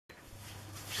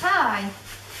Hi.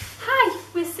 Hi,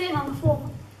 we're sitting on the floor.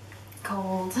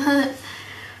 Cold.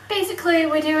 Basically,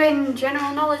 we're doing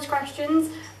general knowledge questions,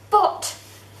 but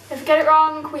if we get it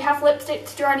wrong, we have lipstick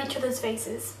to draw on each other's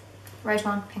faces. Red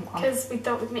one, pink one. Because we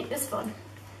thought we'd make this fun.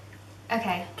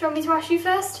 Okay, Do you want me to ask you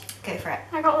first? go for it.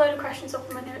 I got a load of questions up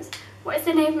in my notes. What is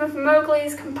the name of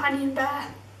Mowgli's companion bear?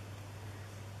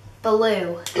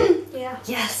 Baloo. Yeah.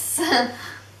 Yes.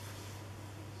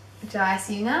 Do I ask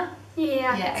you now?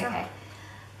 Yeah. Yeah, so- okay.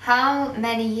 How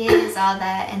many years are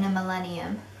there in a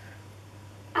millennium?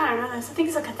 I don't know this. I think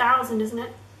it's like 1,000, isn't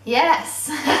it?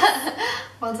 Yes.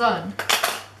 Well done.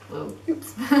 Whoa.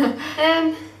 Oops.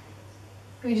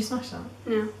 We just smashed that.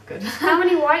 No. Good. How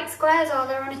many white squares are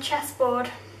there on a chessboard?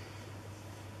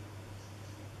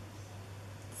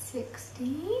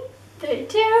 16?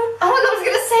 32. Oh my god, I was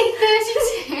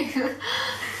going to say 32.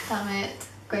 Damn it.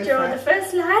 Go Draw for the it.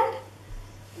 first line.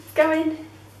 It's going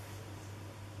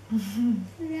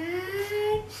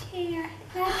right here.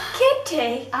 Like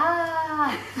Kitty.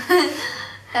 Ah.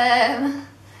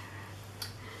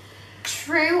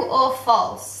 True or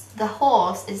false? The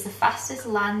horse is the fastest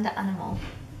land animal.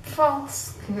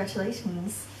 False.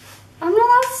 Congratulations. I'm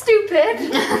not that stupid.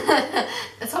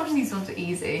 I told you these ones were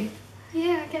easy.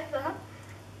 Yeah, I get that.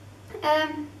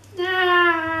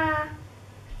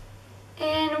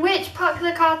 In which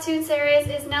popular cartoon series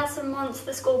is Nelson Muntz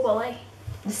the school bully?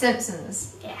 The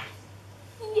Simpsons. Yeah.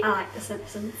 I like The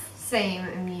Simpsons. Same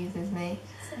amuses me.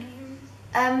 Same.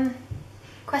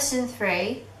 Question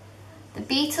 3. The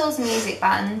Beatles music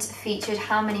band featured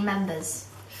how many members?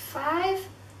 5?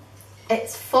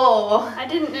 It's 4. I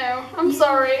didn't know. I'm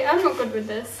sorry. I'm not good with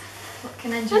this. What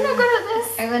can I do? I'm not good at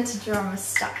this. I want to draw a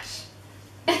moustache.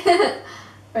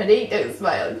 Ready? Don't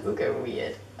smile, it'll go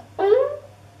weird.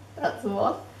 That's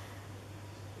one.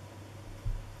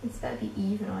 It's better be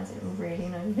even or I don't really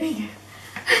know.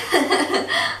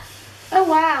 Oh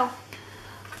wow.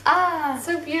 Ah,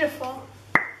 So beautiful.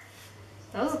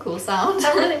 that was a cool sound.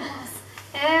 That really was.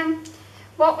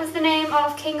 What was the name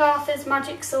of King Arthur's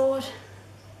magic sword?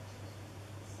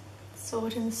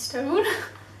 Sword in the stone.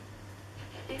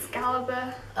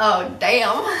 Excalibur. Oh,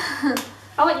 damn.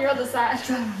 I want your other side.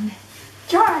 Draw on it.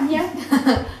 John,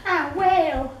 yeah. Ah,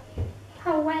 whale.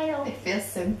 A whale. It feels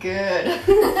so good.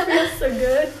 Feels so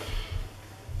good.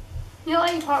 You're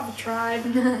like part of the tribe.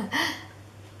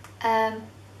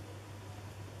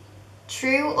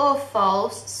 True or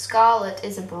false? Scarlet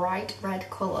is a bright red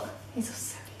colour. These are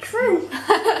so True.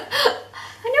 I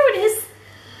know it is.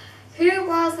 Who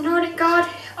was the Nordic god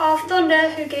of thunder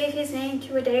who gave his name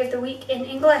to a day of the week in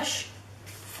English?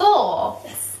 Thor.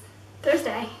 Yes.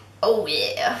 Thursday. Oh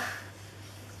yeah.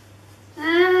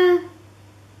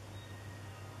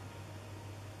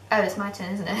 Oh, it's my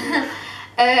turn, isn't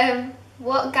it?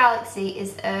 What galaxy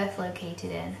is Earth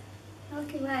located in?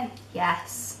 Milky Way.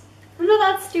 Yes. I'm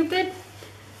not that stupid.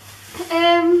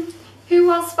 Who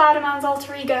was Spider-Man's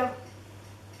alter ego?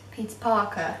 Peter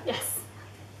Parker. Yes.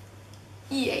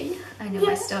 Yay. I know Yeah.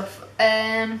 my stuff.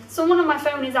 Someone on my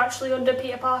phone is actually under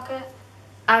Peter Parker.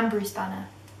 I'm Bruce Banner.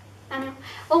 I know.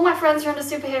 All my friends are under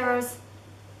superheroes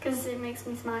because it makes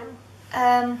me smile.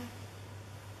 Um,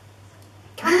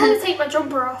 I want to take my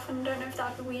jumper off and don't know if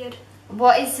that'd be weird.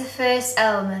 what is the first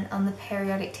element on the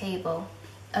periodic table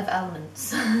of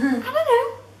elements? I don't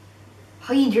know.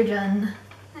 Hydrogen.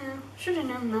 Should have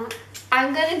known that.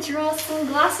 I'm gonna draw some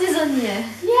glasses on you.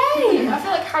 Yay! I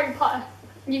feel like Harry Potter.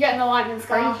 You getting the lightning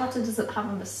Harry scar. Potter doesn't have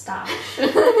a moustache. He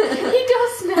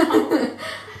does now.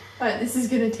 Right, this is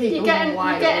gonna take You're a getting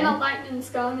while. a lightning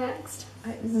scar next.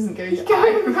 Right, this isn't going You're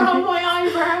going around my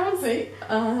eyebrows. Wait,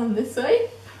 this way.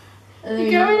 And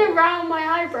then You're going around my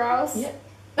eyebrows. Yep.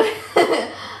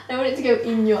 I want it to go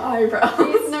in your eyebrows.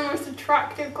 These are the most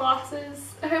attractive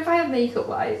glasses. I hope I have makeup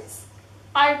wipes.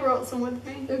 I brought some with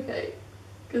me. Okay.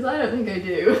 Because I don't think I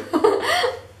do. I'm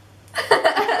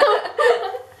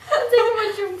taking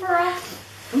my jumper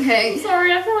off. Okay.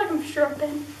 Sorry, I feel like I'm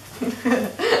stripping.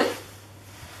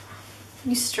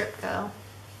 You strip girl.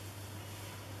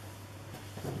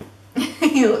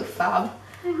 You look fab.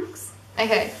 Thanks.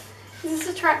 Okay. Is this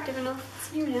attractive enough?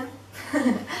 It's you now.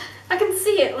 I can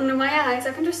see it under my eyes.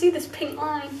 I can just see this pink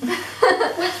line.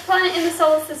 Which planet in the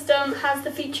solar system has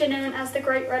the feature known as the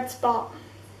Great Red Spot?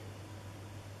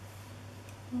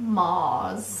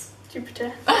 Mars.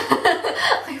 Jupiter.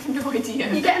 I have no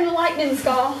idea. You're getting the lightning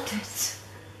scar.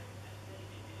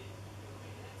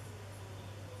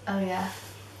 Oh yeah.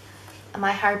 Am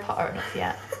I Harry Potter enough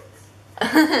yet?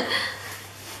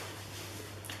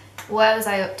 Where was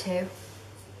I up to? Oh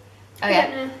I yeah.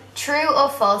 don't know. True or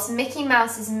false? Mickey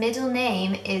Mouse's middle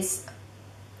name is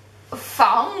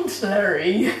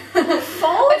Foundlery.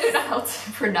 False? I don't know how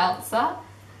to pronounce that.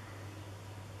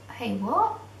 Hey,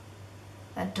 what?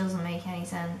 That doesn't make any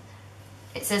sense.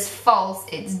 It says false,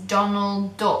 it's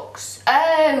Donald Duck's.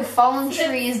 Oh, Fallen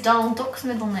Tree is Donald Duck's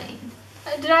middle name.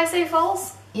 Did I say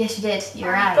false? Yes, you did.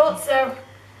 You're I right. thought so.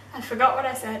 I forgot what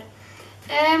I said.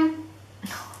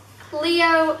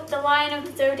 Leo, the lion of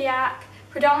the zodiac,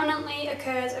 predominantly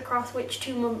occurs across which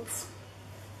 2 months?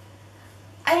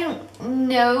 I don't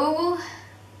know.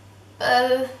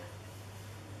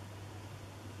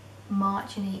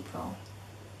 March and April.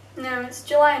 No, it's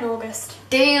July and August.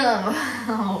 Damn!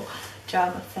 Oh,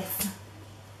 drama fest.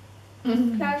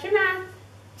 Close your mouth.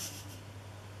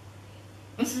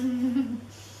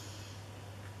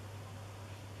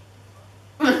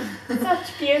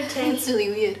 Such beauty. It's really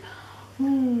weird.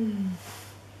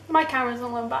 My camera's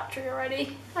on low battery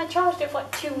already. I charged it for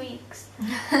like 2 weeks.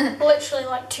 Literally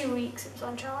like 2 weeks it was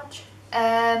on charge.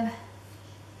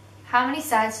 How many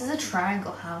sides does a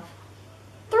triangle have?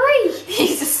 3!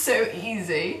 These are so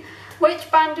easy.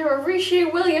 Which band do Arisha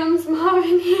Williams,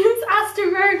 Marvin Hughes,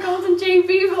 Aston Marigold and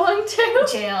JB belong to?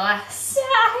 JLS. Yeah,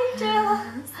 I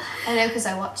jealous. I know because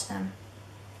I watched them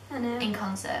I know. in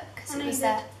concert because I it know was you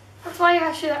there. did. That's why I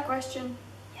asked you that question.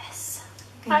 Yes.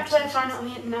 Actually, I found it on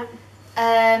the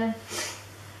internet.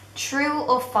 True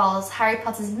or false? Harry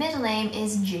Potter's middle name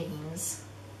is James.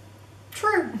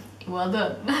 True. Well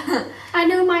done. I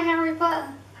know my Harry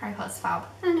Potter. Harry Potter's fab.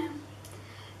 I know.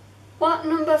 What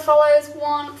number follows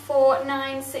 1, 4,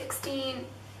 9, 16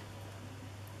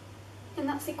 in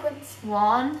that sequence?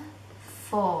 1,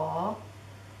 4,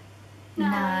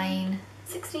 9.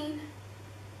 16.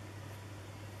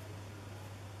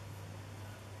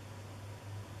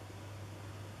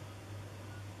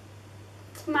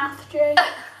 It's math, Jay.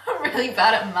 I'm really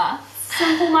bad at maths.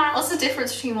 Simple math. What's the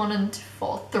difference between 1 and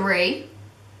 4? 3.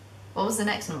 What was the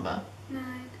next number? 9.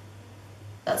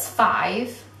 That's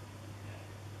 5.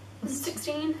 And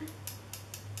 16.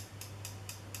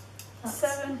 That's-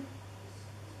 7.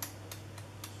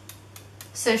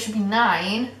 So it should be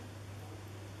 9.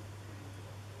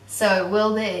 So it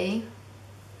will be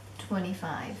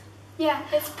 25. Yeah,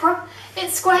 it's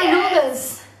square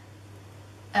numbers.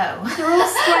 Oh. They're all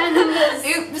square numbers.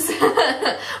 Oops.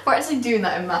 We're actually doing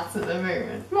that in maths at the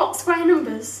moment. What, square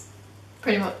numbers?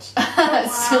 Pretty much. wow. I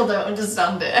still don't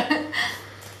understand it.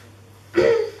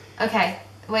 Okay,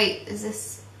 wait, is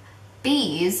this...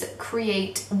 Bees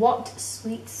create what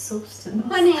sweet substance?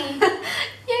 Honey.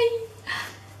 Yay!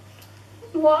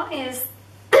 What is...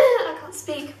 I can't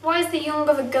speak. What is the young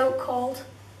of a goat called?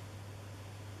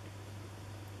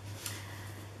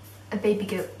 A baby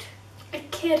goat. A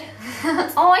kid.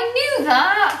 Oh, I knew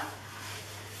that!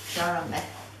 Shut on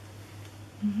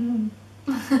me.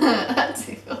 That's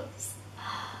too close.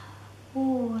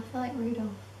 Oh, I feel like Rudolph.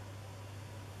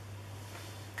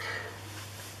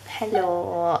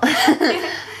 Hello.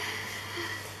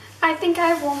 I think I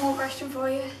have one more question for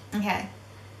you. Okay.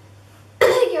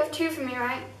 You have 2 for me,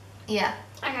 right? Yeah.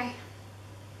 Okay.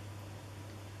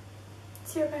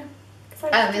 It's your go.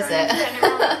 Oh, is it?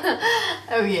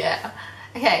 Oh, yeah.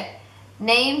 Okay.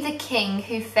 Name the king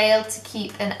who failed to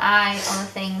keep an eye on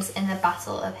the things in the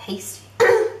Battle of Hastings.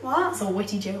 What? That's a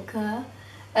witty joke there.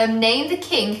 Name the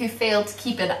king who failed to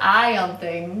keep an eye on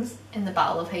things in the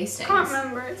Battle of Hastings. I can't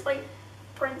remember. It's like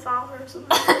Prince Arthur or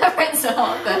something. Prince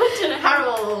Arthur. I don't know.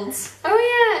 Harold. Oh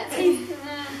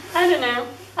yeah. I don't know.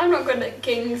 I'm not good at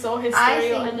kings or history I or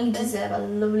think anything. you deserve a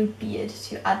lovely beard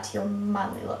to add to your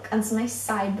manly look and some nice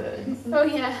sideburns. Oh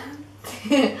yeah.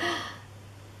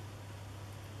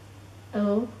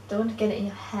 Oh, don't want to get it in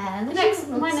your hair. My Let's next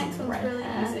look one's some red really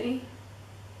hair. easy.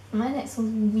 My next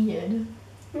one's weird.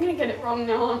 I'm gonna get it wrong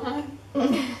now, aren't I?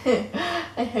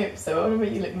 I hope so. I want to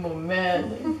make you look more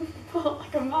manly. But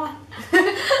like a man.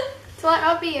 It's like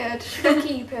our beard. Should I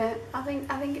keep it? I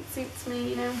think it suits me,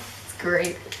 you know. It's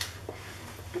great.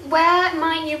 Where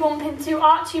might you bump into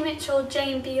Archie Mitchell,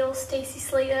 Jane Beale, Stacey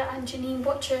Slater, and Janine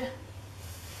Butcher?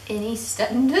 In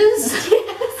EastEnders?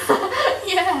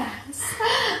 Yes.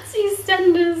 It's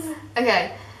EastEnders.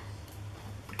 Okay.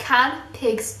 Can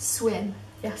pigs swim?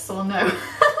 Yes or no?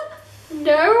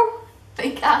 No.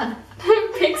 They can.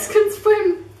 Pigs can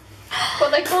swim,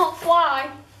 but they can't fly.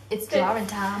 It's drawing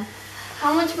time.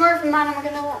 How much more of a man am I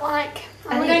gonna look like?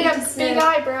 I Am I think gonna you get just big said-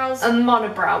 eyebrows? A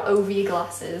monobrow over your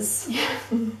glasses. Yeah.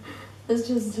 It's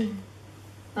just...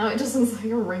 No, it just looks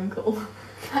like a wrinkle.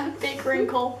 A big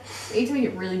wrinkle. You need to make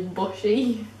it really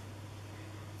bushy.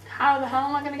 How the hell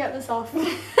am I gonna get this off? Do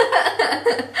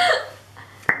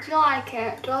you like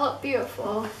it? Do I look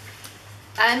beautiful?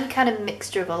 I'm kind of a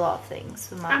mixture of a lot of things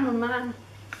with my... I'm a man.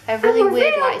 I have really I'm a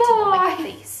weird real lighting on my boy.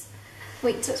 face.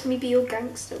 Wait, touch me be your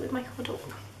gangster with my hood up.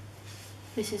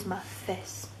 This is my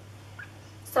face.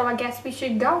 So I guess we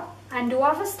should go and do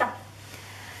other stuff.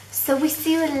 So we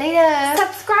see you later.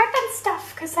 Subscribe and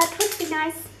stuff, because that would be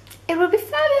nice. It will be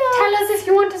fabulous. Tell us if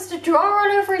you want us to draw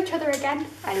all over each other again.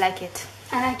 I like it.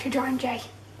 I like to draw on Jay.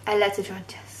 I like to draw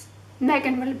Jess.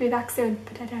 Megan will be back soon,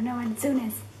 but I don't know when soon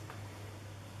is.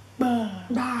 Bye.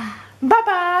 Bye.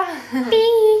 Bye-bye.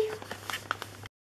 Bye.